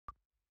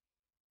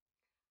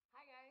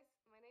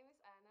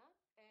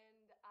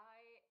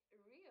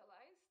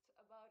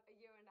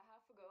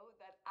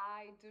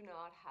I do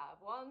not have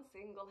one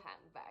single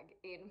handbag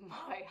in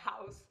my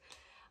house.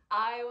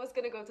 I was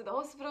gonna go to the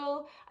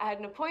hospital, I had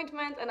an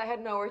appointment, and I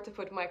had nowhere to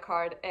put my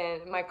card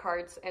and my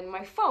cards and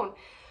my phone.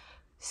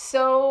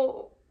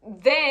 So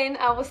then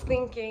I was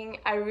thinking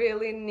I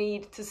really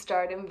need to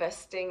start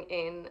investing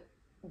in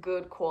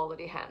good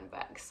quality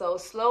handbags. So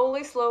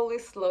slowly,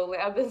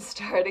 I've been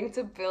starting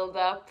to build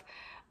up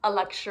a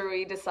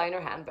luxury designer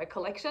handbag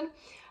collection.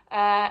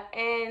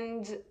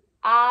 And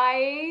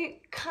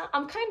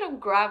I'm kind of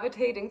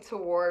gravitating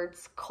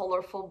towards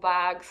colorful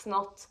bags,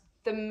 not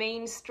the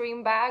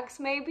mainstream bags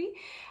maybe.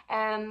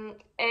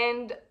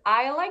 And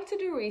I like to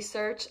do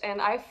research,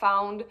 and I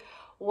found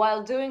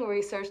while doing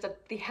research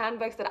that the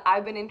handbags that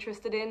I've been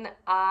interested in,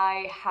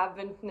 I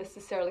haven't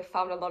necessarily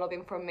found a lot of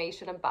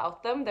information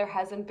about them. There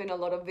hasn't been a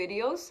lot of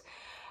videos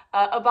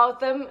about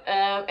them,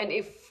 and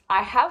if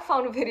I have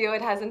found a video,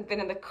 it hasn't been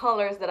in the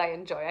colors that I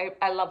enjoy.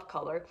 I love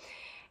color,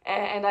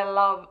 and I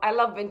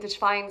love vintage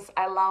finds.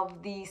 I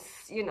love these,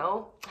 you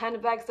know,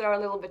 handbags that are a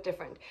little bit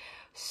different.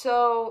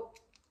 So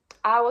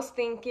I was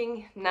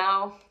thinking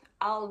now,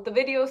 the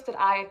videos that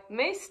I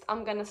missed,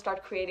 I'm gonna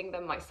start creating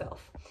them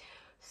myself.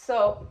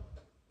 So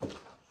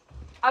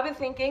I've been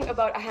thinking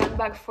about a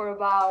handbag for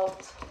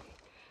about,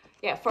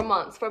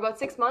 for about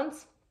 6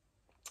 months.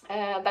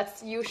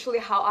 That's usually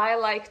how I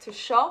like to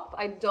shop.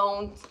 I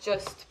don't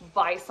just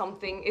buy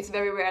something. It's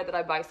very rare that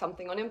I buy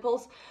something on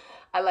impulse.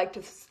 I like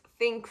to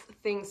think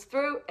things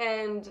through,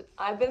 and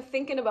I've been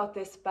thinking about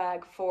this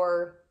bag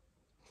for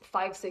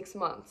 5-6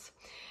 months.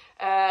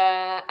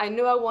 I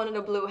knew I wanted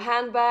a blue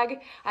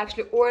handbag. I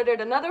actually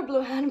ordered another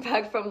blue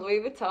handbag from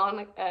Louis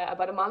Vuitton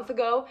about a month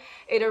ago.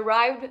 It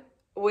arrived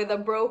with a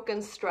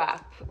broken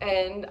strap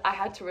and I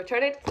had to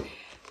return it.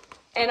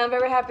 And I'm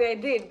very happy I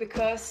did,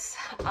 because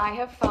I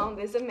have found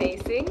this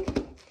amazing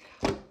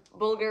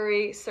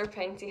Bulgari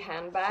Serpenti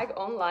handbag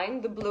online,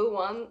 the blue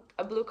one,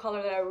 a blue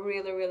color that I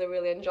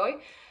really enjoy.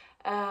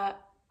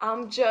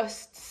 I'm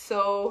just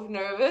so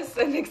nervous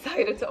and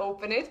excited to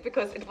open it,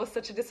 because it was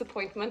such a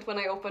disappointment when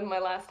I opened my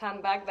last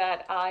handbag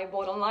that I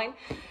bought online.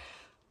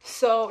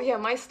 So yeah,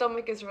 my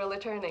stomach is really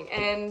turning,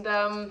 and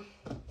I'm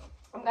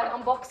gonna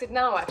unbox it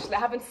now. Actually, I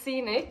haven't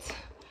seen it,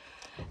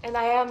 and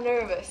I am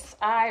nervous.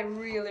 I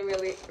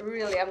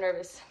really am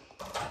nervous.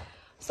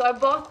 So I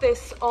bought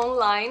this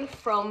online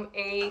from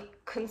a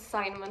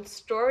consignment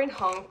store in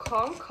Hong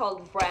Kong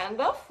called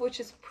Brandoff, which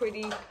is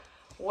pretty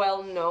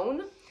well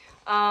known.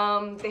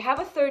 They have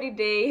a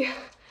 30-day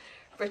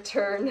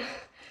return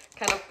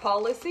kind of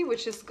policy,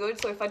 which is good.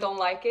 So if I don't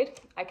like it,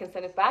 I can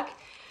send it back.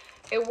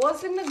 It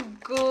wasn't a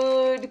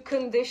good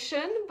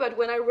condition, but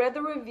when I read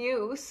the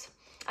reviews,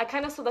 I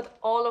kind of saw that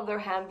all of their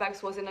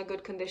handbags was in a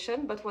good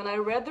condition. But when I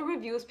read the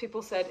reviews,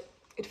 people said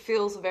it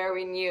feels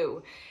very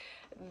new.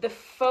 The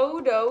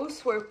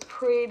photos were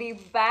pretty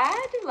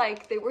bad,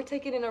 like they were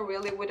taken in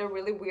with a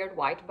really weird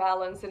white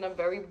balance in a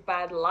very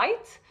bad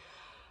light.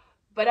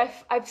 But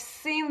I've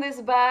seen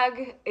this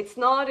bag. It's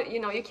not, you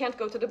know, you can't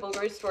go to the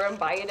Bulgari store and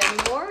buy it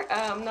anymore,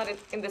 not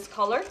in this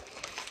color.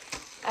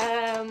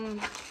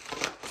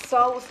 So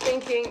I was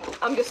thinking,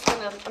 I'm just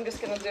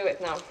gonna do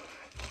it now.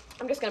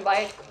 I'm just gonna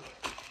buy it.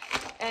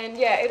 And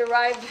yeah, it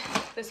arrived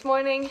this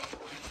morning.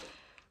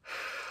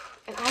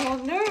 And I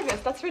am nervous.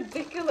 That's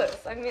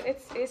ridiculous. I mean,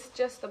 it's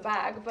just a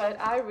bag, but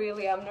I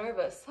really am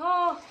nervous.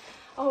 Oh,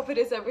 I hope it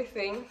is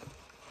everything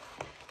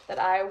that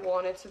I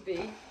want it to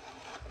be.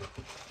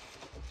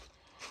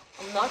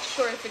 I'm not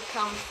sure if it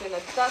comes in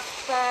a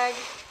dust bag.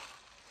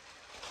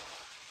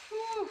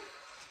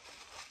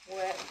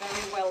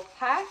 Very well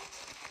packed.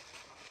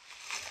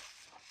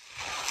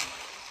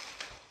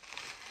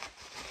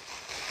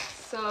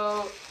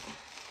 So,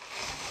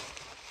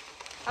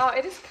 oh,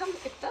 it does come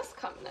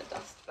in a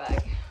dust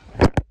bag.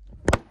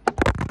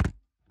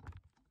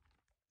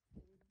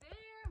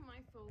 There,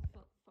 my phone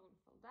fell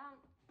down.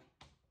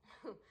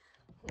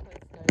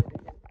 Let's start it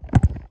again.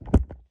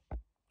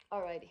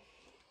 Alrighty.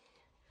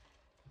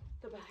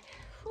 The bag.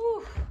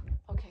 Whew.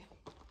 Okay.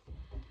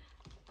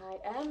 I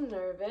am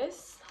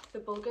nervous. The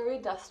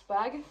Bulgari dust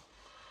bag.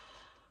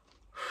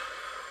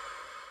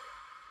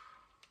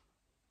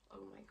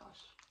 Oh my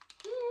gosh.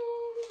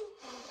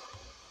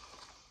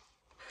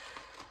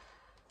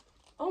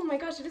 Oh my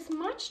gosh, it is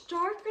much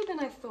darker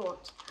than I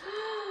thought.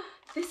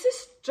 This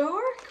is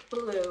dark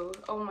blue.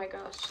 Oh my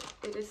gosh,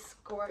 it is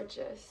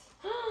gorgeous.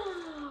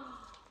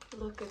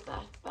 Look at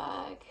that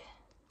bag.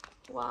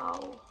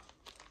 Wow.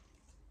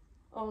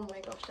 Oh my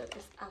gosh, that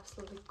is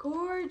absolutely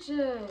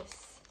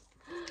gorgeous.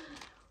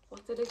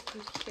 What did it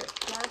put here?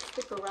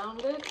 Plastic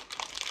around it.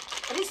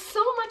 It is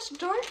so much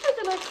darker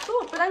than I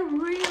thought, but I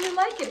really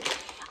like it.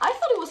 I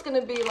thought it was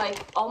gonna be like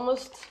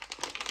almost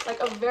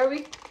like a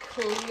very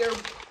clear,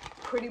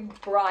 pretty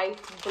bright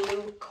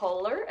blue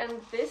color,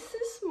 and this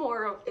is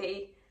more of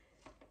a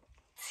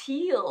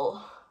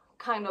teal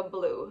kind of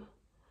blue.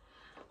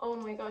 Oh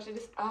my gosh, it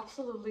is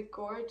absolutely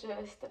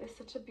gorgeous. That is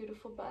such a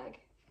beautiful bag.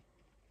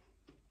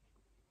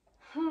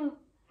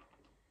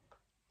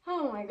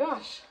 Oh my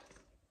gosh.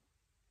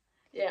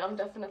 Yeah, I'm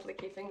definitely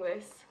keeping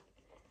this.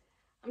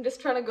 I'm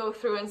just trying to go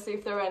through and see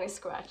if there are any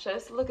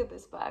scratches. Look at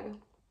this bag.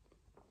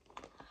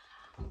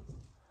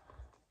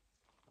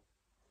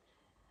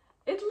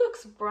 It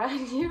looks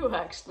brand new,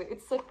 actually.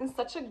 It's like in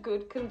such a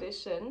good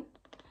condition.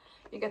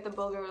 You get the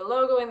Bulgari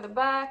logo in the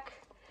back.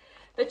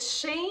 The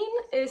chain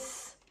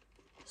is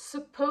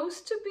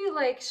supposed to be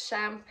like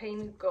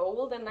champagne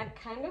gold, and I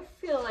kind of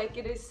feel like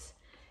it is.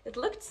 It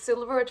looked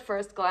silver at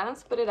first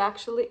glance, but it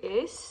actually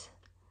is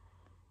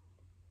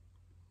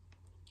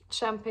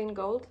champagne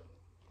gold.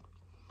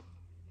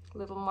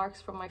 Little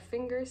marks from my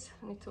fingers.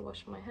 I need to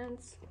wash my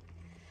hands.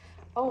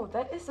 Oh,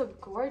 that is a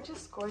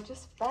gorgeous,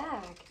 gorgeous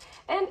bag.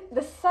 And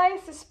the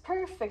size is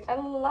perfect. I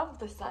love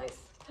the size.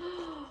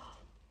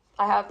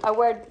 I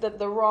wear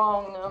the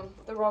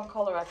wrong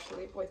color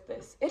actually with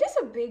this. It is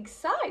a big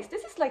size.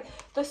 This is like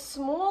the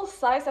small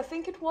size. I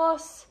think it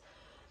was,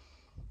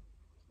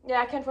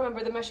 yeah, I can't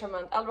remember the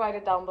measurement. I'll write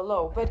it down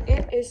below. But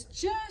it is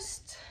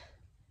just,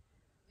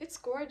 it's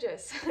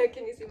gorgeous.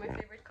 Can you see my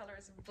favorite color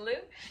is blue?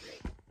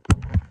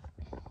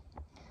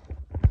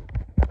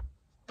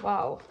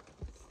 Wow.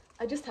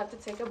 I just have to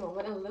take a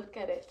moment and look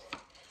at it.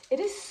 It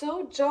is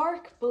so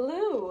dark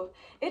blue.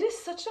 It is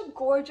such a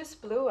gorgeous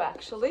blue,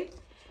 actually.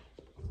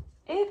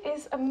 It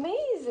is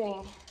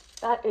amazing.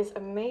 That is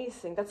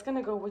amazing. That's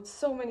gonna go with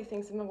so many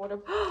things in my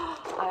wardrobe.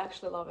 I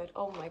actually love it.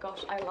 Oh my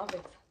gosh, I love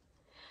it.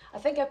 I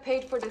think I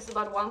paid for this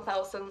about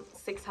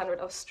 1,600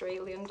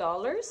 Australian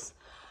dollars,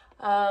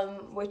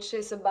 which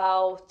is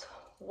about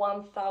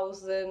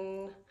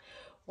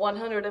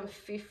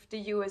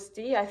 1,150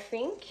 USD, I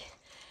think.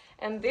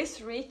 And this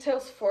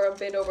retails for a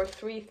bit over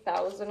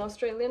 3,000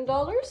 Australian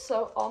dollars,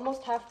 so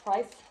almost half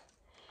price.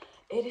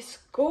 It is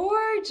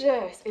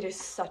gorgeous. It is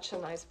such a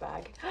nice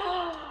bag.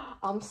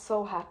 I'm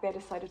so happy I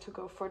decided to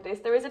go for this.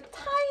 There is a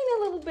tiny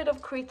little bit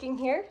of creaking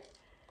here.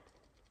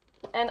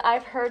 And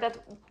I've heard that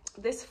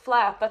this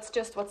flap, that's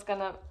just what's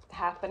gonna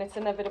happen. It's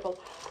inevitable.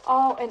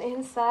 Oh, and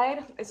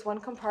inside is one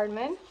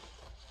compartment.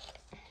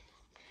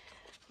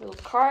 Little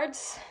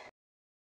cards.